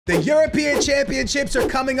The European Championships are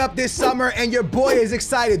coming up this summer, and your boy is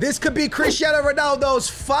excited. This could be Cristiano Ronaldo's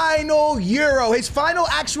final Euro, his final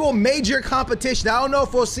actual major competition. I don't know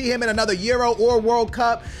if we'll see him in another Euro or World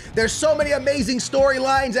Cup. There's so many amazing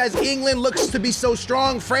storylines as England looks to be so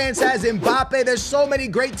strong. France has Mbappe. There's so many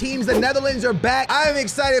great teams. The Netherlands are back. I'm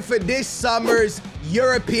excited for this summer's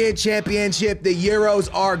European Championship. The Euros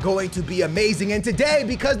are going to be amazing. And today,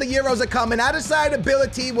 because the Euros are coming, I decided to build a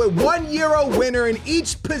team with one Euro winner in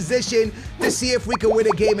each position to see if we could win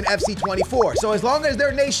a game in FC 24. So as long as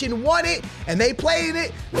their nation won it and they played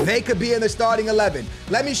it, they could be in the starting 11.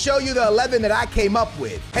 Let me show you the 11 that I came up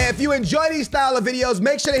with. Hey, if you enjoy these style of videos,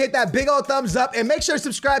 make sure to hit that big old thumbs up and make sure to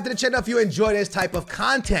subscribe to the channel if you enjoy this type of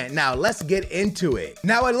content. Now, let's get into it.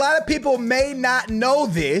 Now, a lot of people may not know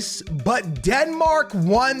this, but Denmark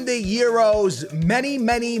won the Euros many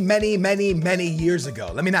years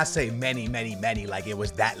ago. Let me not say many, like it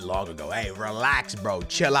was that long ago. Hey, relax, bro,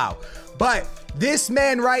 chill out. But this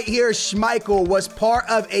man right here, Schmeichel, was part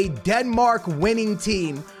of a Denmark winning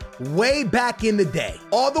team way back in the day.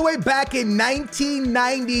 All the way back in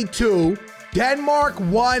 1992, Denmark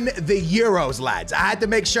won the Euros, lads. I had to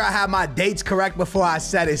make sure I had my dates correct before I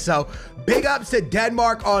said it. So big ups to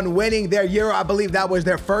Denmark on winning their Euro. I believe that was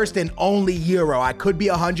their first and only Euro. I could be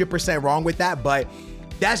 100% wrong with that, but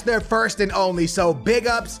that's their first and only. So big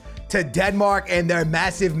ups to Denmark and their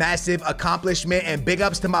massive accomplishment, and big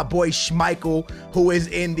ups to my boy Schmeichel, who is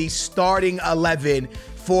in the starting 11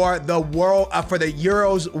 for the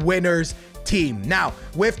Euros winners team. Now,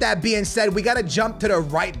 with that being said, we got to jump to the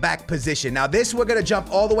right back position. Now, we're going to jump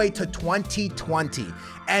all the way to 2020.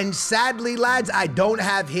 And sadly, lads, I don't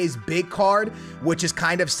have his big card, which is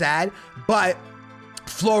kind of sad, but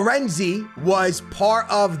Florenzi was part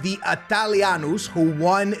of the Italianos who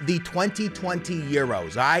won the 2020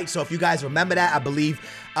 Euros, all right? So if you guys remember that, I believe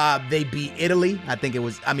they beat Italy. I think it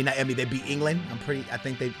was, I mean, they beat England. Did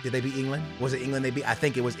they beat England? Was it England they beat? I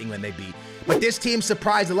think it was England they beat. But this team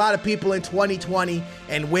surprised a lot of people in 2020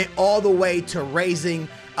 and went all the way to raising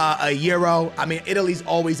a Euro. I mean, Italy's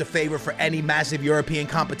always a favorite for any massive European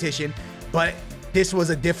competition, but this was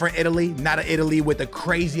a different Italy, not an Italy with a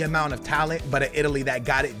crazy amount of talent, but an Italy that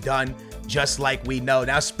got it done just like we know.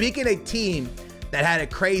 Now, speaking of a team that had a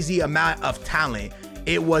crazy amount of talent,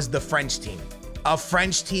 it was the French team. A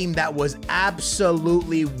French team that was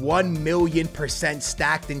absolutely 1,000,000%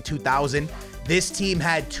 stacked in 2000. This team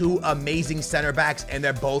had two amazing center backs, and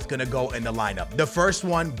they're both gonna go in the lineup. The first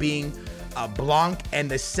one being Blanc,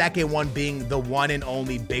 and the second one being the one and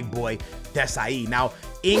only big boy, Desailly. Now,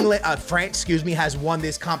 France, has won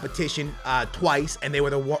this competition twice, and they were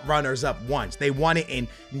the runners-up once. They won it in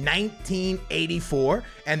 1984,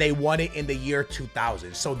 and they won it in the year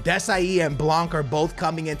 2000. So Desailly and Blanc are both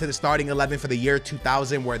coming into the starting 11 for the year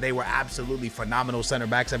 2000, where they were absolutely phenomenal center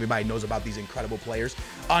backs. Everybody knows about these incredible players.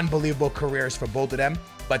 Unbelievable careers for both of them.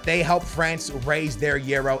 But they helped France raise their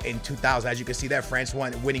Euro in 2000. As you can see there, France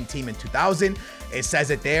won winning team in 2000. It says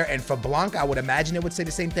it there. And for Blanc, I would imagine it would say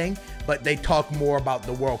the same thing, but they talk more about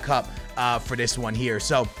the World Cup for this one here.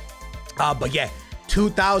 So, but yeah,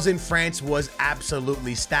 2000 France was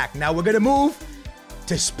absolutely stacked. Now we're going to move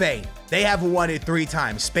to Spain. They have won it 3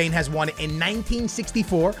 times. Spain has won it in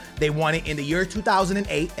 1964. They won it in the year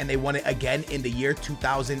 2008, and they won it again in the year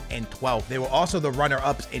 2012. They were also the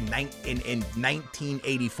runner-ups in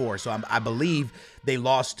 1984. So I believe they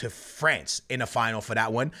lost to France in a final for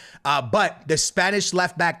that one. But the Spanish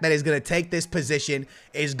left back that is going to take this position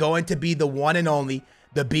is going to be the one and only,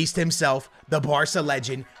 the beast himself, the Barca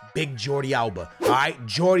legend, Big Jordi Alba. All right,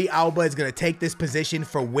 Jordi Alba is going to take this position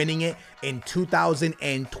for winning it in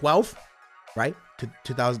 2012, right?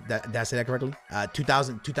 2000, did I say that correctly?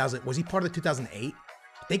 2000, was he part of the 2008?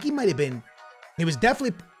 I think he might have been, he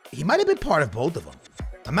might have been part of both of them.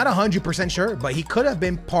 I'm not 100% sure, but he could have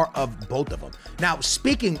been part of both of them. Now,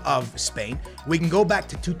 speaking of Spain, we can go back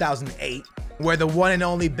to 2008, where the one and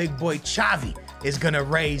only big boy Xavi is going to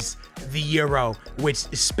raise the Euro with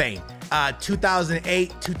Spain.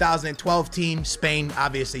 2008, 2012 team, Spain,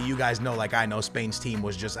 obviously you guys know, like I know, Spain's team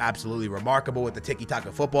was just absolutely remarkable with the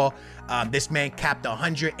tiki-taka football. This man capped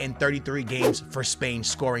 133 games for Spain,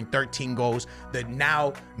 scoring 13 goals. The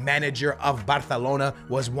now manager of Barcelona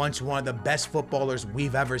was once one of the best footballers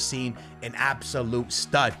we've ever seen, an absolute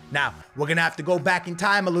stud. Now, we're gonna have to go back in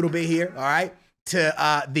time a little bit here, all right?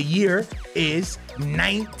 To the year is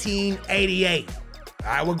 1988. All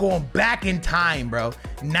right, we're going back in time, bro.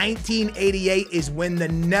 1988 is when the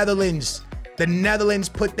Netherlands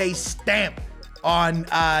put their stamp on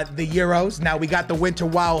the Euros. Now, we got the Winter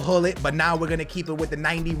Wild Hullet, but now we're going to keep it with the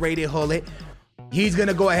 90 rated Hullet. He's going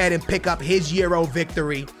to go ahead and pick up his Euro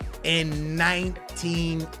victory in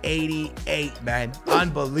 1988, man.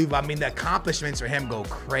 Unbelievable. I mean, the accomplishments for him go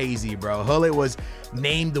crazy, bro. Gullit was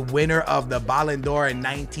named the winner of the Ballon d'Or in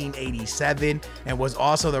 1987 and was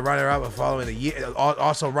also the runner-up the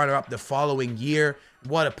following year.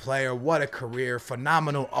 What a player, what a career,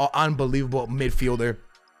 phenomenal, unbelievable midfielder.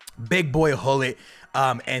 Big boy Gullit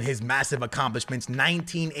and his massive accomplishments.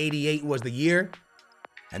 1988 was the year,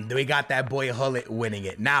 and we got that boy Gullit winning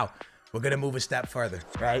it. Now, we're gonna move a step further,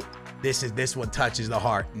 right? This one touches the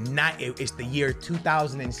heart. It's the year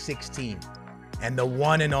 2016, and the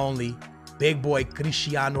one and only big boy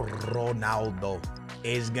Cristiano Ronaldo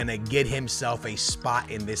is gonna get himself a spot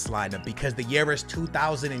in this lineup because the year is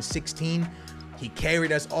 2016. He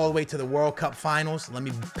carried us all the way to the World Cup finals. Let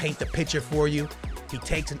me paint the picture for you. He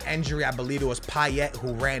takes an injury. I believe it was Payet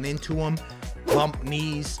who ran into him. Bump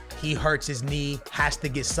knees. He hurts his knee, has to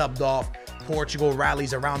get subbed off. Portugal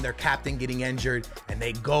rallies around their captain getting injured, and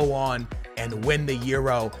they go on and win the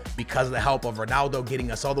Euro because of the help of Ronaldo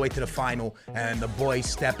getting us all the way to the final and the boys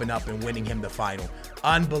stepping up and winning him the final.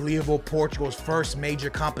 Unbelievable. Portugal's first major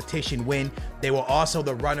competition win. They were also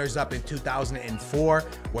the runners-up in 2004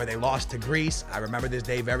 where they lost to Greece. I remember this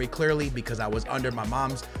day very clearly because I was under my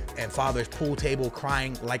mom's and father's pool table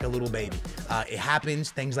crying like a little baby. It happens.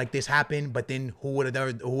 Things like this happen. But then who would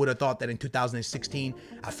have thought that in 2016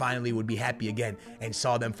 I finally would be happy again and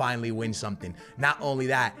saw them finally win something. Not only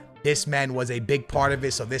that, this man was a big part of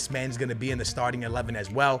it, so this man's going to be in the starting 11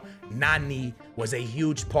 as well. Nani was a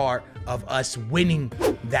huge part of us winning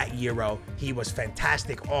that Euro. He was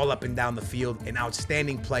fantastic all up and down the field, an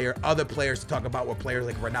outstanding player. Other players to talk about were players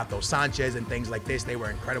like Renato Sanchez and things like this. They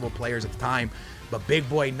were incredible players at the time, but big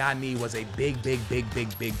boy Nani was a big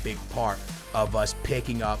part of us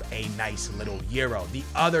picking up a nice little Euro. The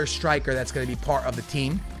other striker that's going to be part of the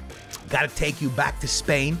team, got to take you back to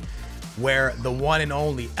Spain, where the one and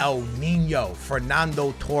only El Nino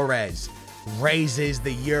Fernando Torres raises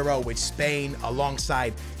the Euro with Spain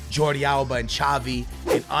alongside Jordi Alba and Xavi,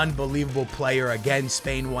 an unbelievable player. Again,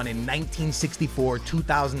 Spain won in 1964,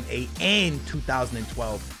 2008, and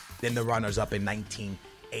 2012. Then the runners-up in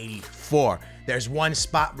 1984. There's one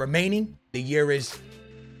spot remaining. The year is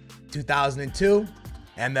 2002,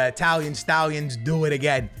 and the Italian Stallions do it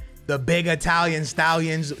again. The big Italian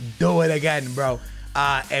Stallions do it again, bro.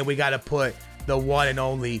 And we got to put the one and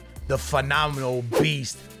only, the phenomenal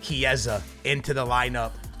beast, Chiesa, into the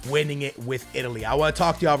lineup, winning it with Italy. I want to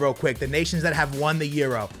talk to y'all real quick. The nations that have won the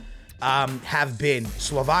Euro have been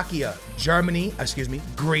Slovakia, Germany,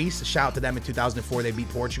 Greece. Shout out to them in 2004. They beat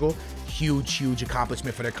Portugal. Huge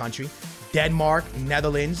accomplishment for their country. Denmark,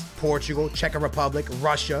 Netherlands, Portugal, Czech Republic,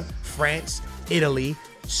 Russia, France, Italy,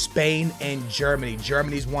 Spain, and Germany.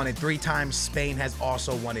 Germany's won it 3 times. Spain has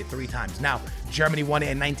also won it 3 times. Now, Germany won it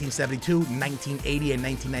in 1972, 1980, and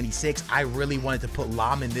 1996. I really wanted to put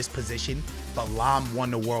Lahm in this position, but Lahm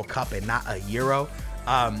won the World Cup and not a Euro.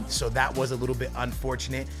 So that was a little bit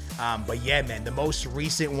unfortunate. But yeah, man, the most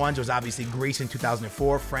recent ones was obviously Greece in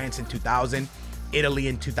 2004, France in 2000, Italy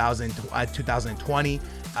in 2020,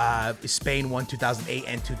 Spain won 2008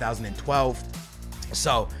 and 2012.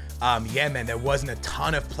 So yeah, man, there wasn't a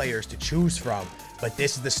ton of players to choose from, but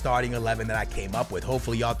this is the starting 11 that I came up with.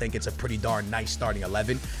 Hopefully y'all think it's a pretty darn nice starting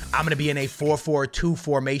 11. I'm going to be in a 4-4-2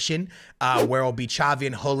 formation where it'll be Xavi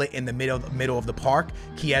and Gullit in the middle of the park,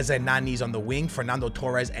 Chiesa and Nani's on the wing, Fernando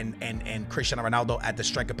Torres and Cristiano Ronaldo at the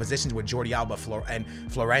striker positions with Jordi Alba and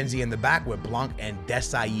Florenzi in the back with Blanc and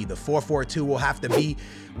Desailly. The 4-4-2 will have to be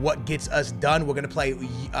what gets us done. We're going to play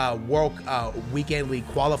World Weekend League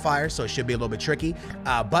qualifiers, so it should be a little bit tricky,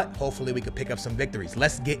 but hopefully we could pick up some victories.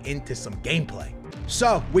 Let's get into some gameplay.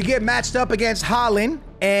 So we get matched up against Haaland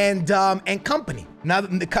and company. Now,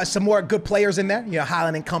 some more good players in there, you know,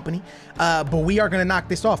 Haaland and company. But we are going to knock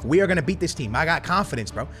this off. We are going to beat this team. I got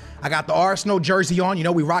confidence, bro. I got the Arsenal jersey on. You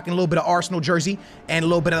know, we rocking a little bit of Arsenal jersey and a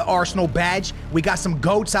little bit of the Arsenal badge. We got some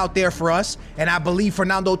GOATs out there for us. And I believe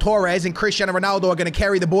Fernando Torres and Cristiano Ronaldo are going to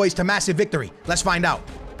carry the boys to massive victory. Let's find out.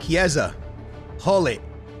 Chiesa, Gullit.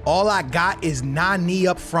 All I got is Nani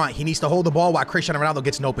up front. He needs to hold the ball while Cristiano Ronaldo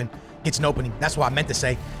gets an opening. That's what I meant to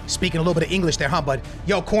say. Speaking a little bit of English there, huh, bud?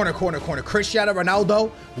 Yo, corner. Cristiano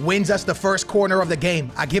Ronaldo wins us the first corner of the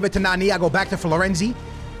game. I give it to Nani. I go back to Florenzi.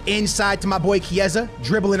 Inside to my boy Chiesa.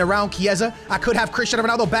 Dribbling around Chiesa. I could have Cristiano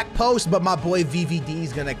Ronaldo back post, but my boy VVD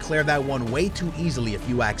is going to clear that one way too easily, if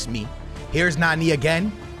you ask me. Here's Nani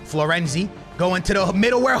again. Florenzi going to the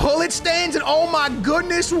middle where Gullit stands. And oh my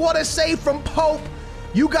goodness, what a save from Pope.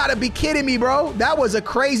 You gotta be kidding me, bro. That was a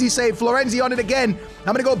crazy save. Florenzi on it again.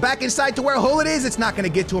 I'm gonna go back inside to where Gullit is. It's not gonna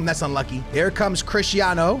get to him. That's unlucky. Here comes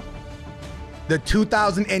Cristiano, the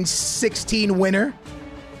 2016 winner.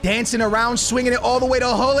 Dancing around, swinging it all the way to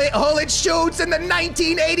Hullet. Hullet shoots, and the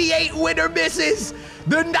 1988 winner misses.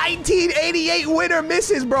 The 1988 winner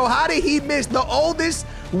misses, bro. How did he miss? The oldest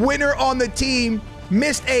winner on the team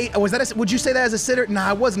missed was that would you say that as a sitter?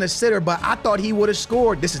 Nah, it wasn't a sitter, but I thought he would have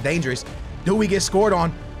scored. This is dangerous. Do we get scored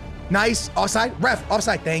on? Nice. Offside? Ref,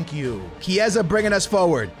 offside. Thank you. Chiesa bringing us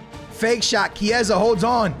forward. Fake shot. Chiesa holds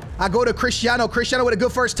on. I go to Cristiano. Cristiano with a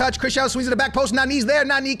good first touch. Cristiano swings to the back post. Nani's there.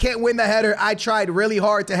 Nani can't win the header. I tried really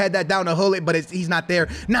hard to head that down to Hullet, but he's not there.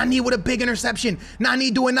 Nani with a big interception.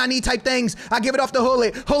 Nani doing Nani type things. I give it off to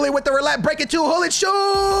Hullet. Hullet with the roulette. Break it to Hullet.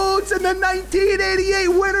 Shoots! And the 1988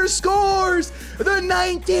 winner scores. The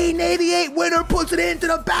 1988 winner puts it into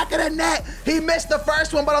the back of the net. He missed the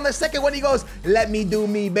first one, but on the second one, he goes, let me do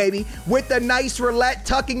me, baby. With the nice roulette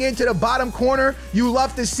tucking into the bottom corner. You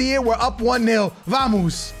love to see it. We're up 1-0.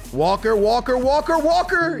 Vamos. Walker, Walker, Walker,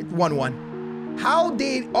 Walker. 1-1. How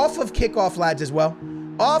did, off of kickoff, lads, as well.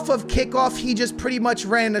 Off of kickoff, he just pretty much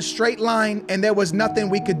ran in a straight line and there was nothing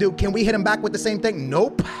we could do. Can we hit him back with the same thing?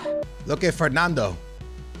 Nope. Look at Fernando.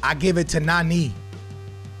 I give it to Nani.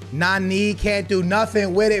 Nani can't do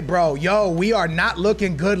nothing with it, bro. Yo, we are not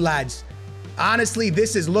looking good, lads. Honestly,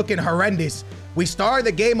 this is looking horrendous. We started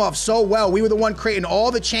the game off so well. We were the one creating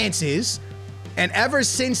all the chances. And ever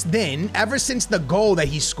since then, ever since the goal that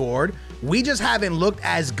he scored, we just haven't looked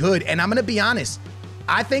as good. And I'm going to be honest,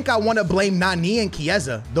 I think I want to blame Nani and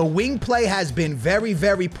Chiesa. The wing play has been very,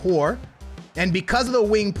 very poor. And because of the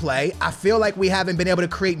wing play, I feel like we haven't been able to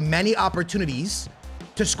create many opportunities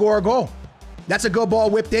to score a goal. That's a good ball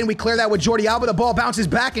whipped in. We clear that with Jordi Alba. The ball bounces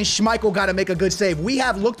back and Schmeichel got to make a good save. We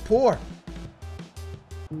have looked poor.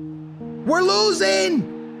 We're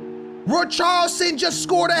losing. Richarlison just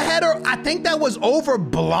scored a header. I think that was over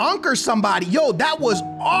Blanc or somebody. Yo, that was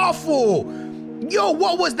awful. Yo,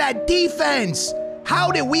 what was that defense? How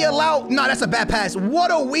did we allow? No, that's a bad pass. What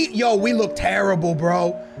are we? Yo, we look terrible,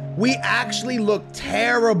 bro. We actually look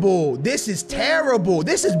terrible. This is terrible.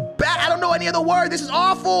 This is bad. I don't know any other word. This is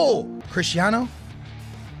awful. Cristiano.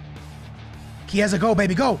 Chiesa, go,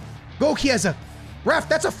 baby, go. Go, Chiesa. Ref,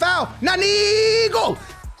 that's a foul. Nani, go.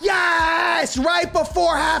 Yes, right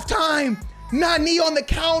before halftime. Nani on the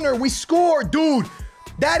counter. We scored, dude.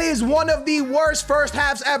 That is one of the worst first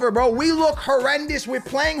halves ever, bro. We look horrendous. We're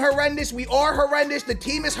playing horrendous. We are horrendous. The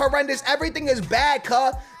team is horrendous. Everything is bad,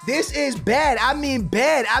 cuh. This is bad. I mean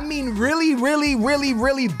bad. I mean really, really, really,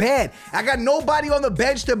 really bad. I got nobody on the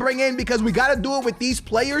bench to bring in because we got to do it with these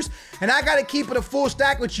players, and I got to keep it a full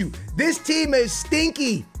stack with you. This team is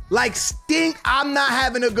stinky. Like stink. I'm not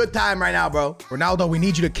having a good time right now, bro. Ronaldo, we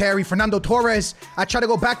need you to carry. Fernando Torres. I try to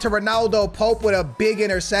go back to Ronaldo. Pope with a big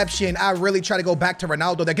interception. I really try to go back to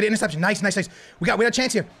Ronaldo. They get an interception. Nice, nice, nice. We got a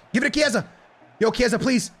chance here. Give it to Chiesa. Yo, Chiesa,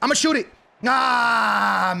 please. I'm gonna shoot it.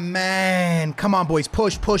 Ah, man. Come on, boys.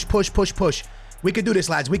 Push, push, push, push, push. We could do this,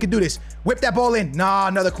 lads. We could do this. Whip that ball in. Nah,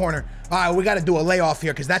 another corner. All right, we got to do a layoff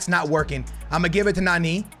here because that's not working. I'm gonna give it to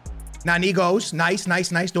Nani. Nani goes. Nice,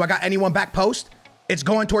 nice, nice. Do I got anyone back post? It's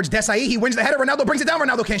going towards Desai. He wins the header. Ronaldo brings it down.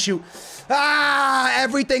 Ronaldo can't shoot. Ah,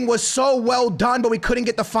 everything was so well done, but we couldn't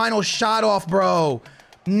get the final shot off, bro.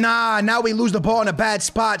 Nah, now we lose the ball in a bad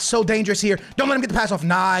spot. So dangerous here. Don't let him get the pass off.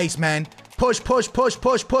 Nice, man. Push, push, push,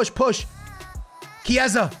 push, push, push.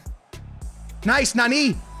 Chiesa. Nice,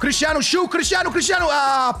 Nani. Cristiano, shoot. Cristiano, Cristiano.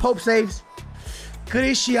 Ah, Pope saves.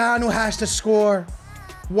 Cristiano has to score.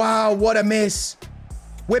 Wow, what a miss.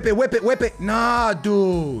 Whip it, whip it, whip it. Nah,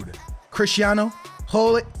 dude. Cristiano.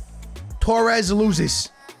 Hold it. Torres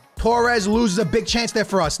loses. Torres loses a big chance there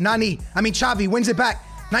for us. Xavi wins it back.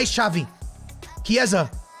 Nice, Xavi. Chiesa.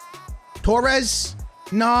 Torres.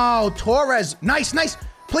 No, Torres. Nice, nice.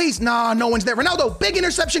 Please. No, no one's there. Ronaldo. Big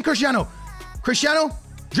interception, Cristiano. Cristiano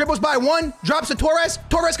dribbles by one. Drops to Torres.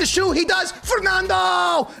 Torres can shoot. He does.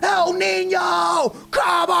 Fernando. El Nino.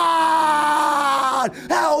 Come on.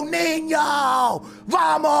 El Nino.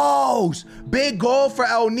 Vamos. Big goal for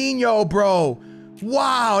El Nino, bro.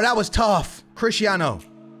 Wow, that was tough. Cristiano.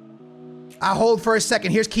 I hold for a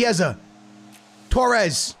second. Here's Chiesa.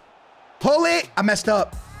 Torres. Pull it. I messed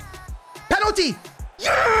up. Penalty.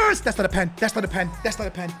 Yes! That's not a pen. That's not a pen. That's not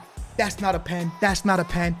a pen. That's not a pen. That's not a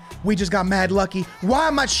pen. We just got mad lucky. Why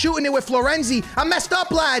am I shooting it with Florenzi? I messed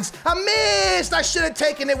up, lads. I missed. I should have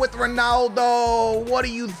taken it with Ronaldo. What are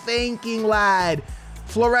you thinking, lad?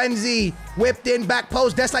 Florenzi whipped in, back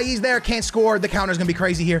post. Desai's there, can't score. The counter's gonna be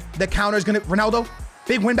crazy here. The counter's gonna, Ronaldo,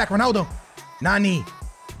 big win back, Ronaldo. Nani.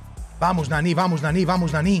 Vamos, Nani, vamos, Nani,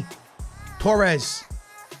 vamos, Nani. Torres.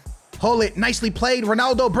 Hold it, nicely played.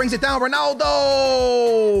 Ronaldo brings it down,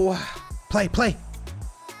 Ronaldo. Play, play.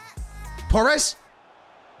 Torres.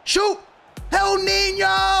 Shoot. El Nino!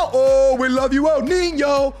 Oh, we love you, El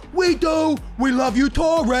Nino. We do. We love you,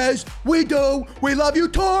 Torres. We do. We love you,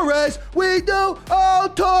 Torres. We do.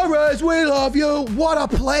 Oh, Torres, we love you. What a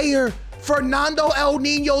player. Fernando El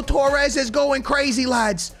Nino Torres is going crazy,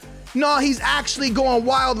 lads. No, he's actually going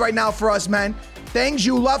wild right now for us, man. Things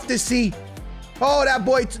you love to see. Oh, that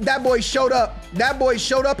boy showed up. That boy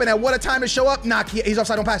showed up, and at what a time to show up. Nah, he's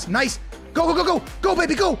offside, don't pass. Nice. Go, go, go, go. Go,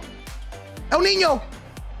 baby, go. El Nino.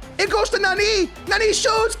 It goes to Nani. Nani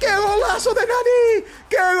shoots. Que golazo de Nani.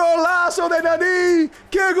 Que golazo de Nani.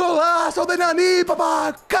 Que golazo de Nani,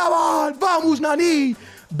 papa. Come on. Vamos, Nani.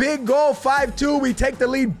 Big goal, 5-2. We take the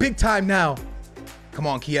lead big time now. Come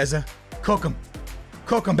on, Chiesa. Cook him.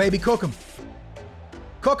 Cook him, baby. Cook him.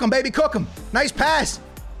 Cook him, baby. Cook him. Nice pass.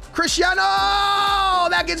 Cristiano.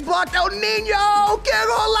 That gets blocked. El Nino. Que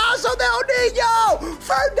golazo de El Nino.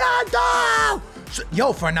 Fernando.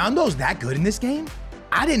 Yo, Fernando's that good in this game?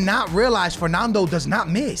 I did not realize Fernando does not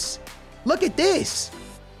miss. Look at this.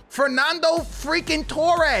 Fernando freaking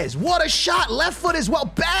Torres. What a shot. Left foot as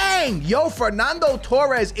well. Bang. Yo, Fernando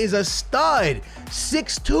Torres is a stud.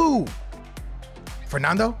 6'2".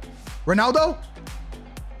 Fernando. Ronaldo.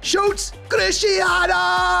 Shoots. Cristiano.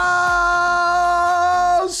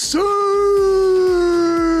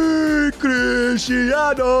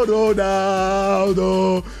 Cristiano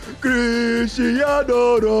Ronaldo.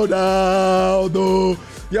 Cristiano Ronaldo.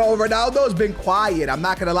 Yo, Ronaldo's been quiet. I'm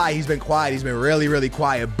not gonna lie, he's been quiet. He's been really, really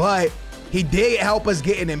quiet, but he did help us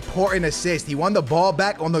get an important assist. He won the ball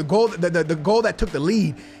back on the goal, the goal that took the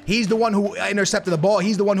lead. He's the one who intercepted the ball.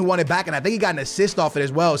 He's the one who won it back, and I think he got an assist off it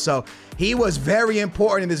as well. So he was very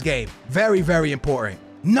important in this game. Very, very important.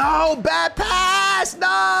 No, bad pass. No,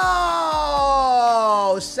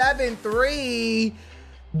 7-3.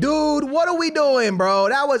 Dude, what are we doing, bro?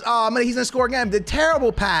 That was, oh, he's gonna score again. The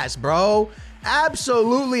terrible pass, bro.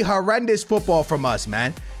 Absolutely horrendous football from us,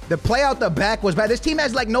 man. The play out the back was bad. This team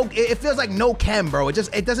has like no, it feels like no chem, bro.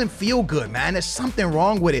 It doesn't feel good, man. There's something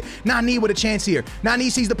wrong with it. Nani with a chance here. Nani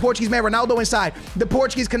sees the Portuguese man, Ronaldo inside. The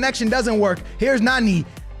Portuguese connection doesn't work. Here's Nani.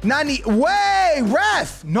 Nani, way,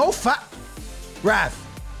 ref. No foul. Ref,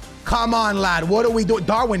 come on, lad. What are we doing?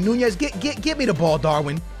 Darwin Nunez, get me the ball,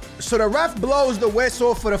 Darwin. So the ref blows the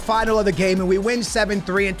whistle for the final of the game, and we win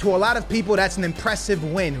 7-3, and to a lot of people, that's an impressive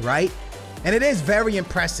win, right? And it is very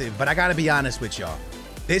impressive, but I gotta be honest with y'all.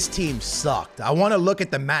 This team sucked. I wanna look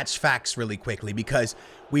at the match facts really quickly because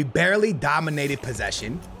we barely dominated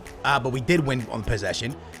possession, but we did win on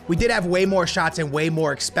possession. We did have way more shots and way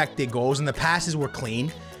more expected goals, and the passes were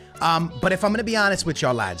clean. But if I'm gonna be honest with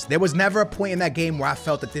y'all, lads, there was never a point in that game where I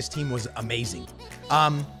felt that this team was amazing.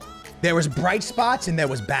 There was bright spots and there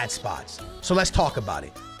was bad spots. So let's talk about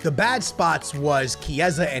it. The bad spots was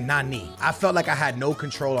Chiesa and Nani. I felt like I had no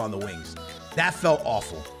control on the wings. That felt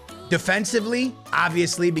awful. Defensively,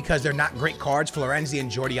 obviously, because they're not great cards, Florenzi and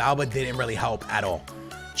Jordi Alba didn't really help at all.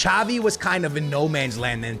 Xavi was kind of in no man's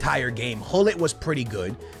land the entire game. Hullet was pretty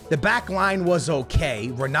good. The back line was okay.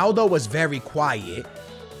 Ronaldo was very quiet,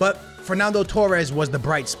 but Fernando Torres was the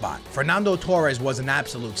bright spot. Fernando Torres was an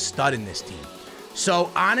absolute stud in this team.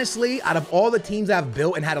 So honestly, out of all the teams I've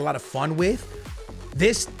built and had a lot of fun with,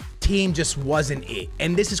 this team just wasn't it.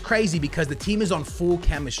 And this is crazy because the team is on full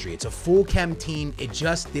chemistry. It's a full chem team. It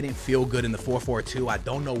just didn't feel good in the 4-4-2. I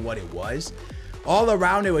don't know what it was. All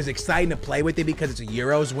around, it was exciting to play with it because it's a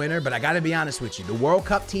Euros winner, but I gotta be honest with you, the World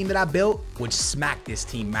Cup team that I built would smack this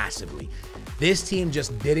team massively. This team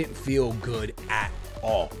just didn't feel good at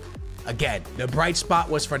all. Again, the bright spot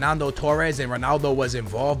was Fernando Torres and Ronaldo was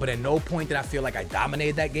involved, but at no point did I feel like I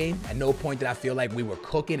dominated that game. At no point did I feel like we were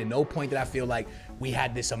cooking. At no point did I feel like we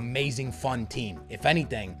had this amazing, fun team. If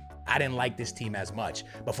anything, I didn't like this team as much.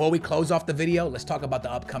 Before we close off the video, let's talk about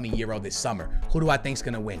the upcoming Euro this summer. Who do I think's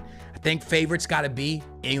gonna win? I think favorites gotta be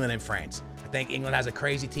England and France. I think England has a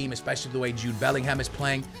crazy team, especially the way Jude Bellingham is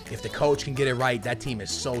playing. If the coach can get it right, that team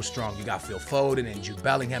is so strong. You got Phil Foden and Jude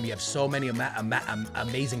Bellingham. You have so many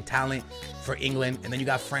amazing talent for England. And then you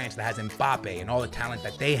got France that has Mbappe and all the talent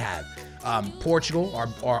that they have. Portugal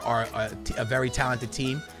are a very talented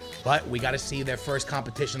team, but we got to see their first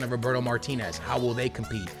competition of Roberto Martinez. How will they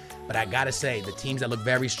compete? But I got to say, the teams that look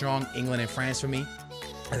very strong, England and France for me.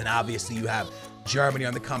 And then obviously you have Germany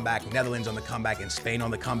on the comeback, Netherlands on the comeback, and Spain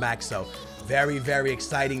on the comeback. So very, very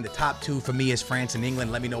exciting. The top two for me is France and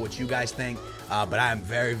England. Let me know what you guys think. But I am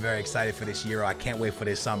very, very excited for this Euro. I can't wait for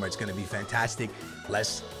this summer. It's going to be fantastic.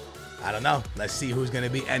 I don't know. Let's see who's going to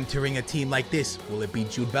be entering a team like this. Will it be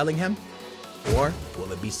Jude Bellingham? Or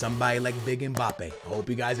will it be somebody like Big Mbappe? I hope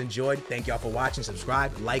you guys enjoyed. Thank y'all for watching.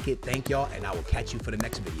 Subscribe, like it. Thank y'all. And I will catch you for the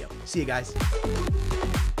next video. See you guys.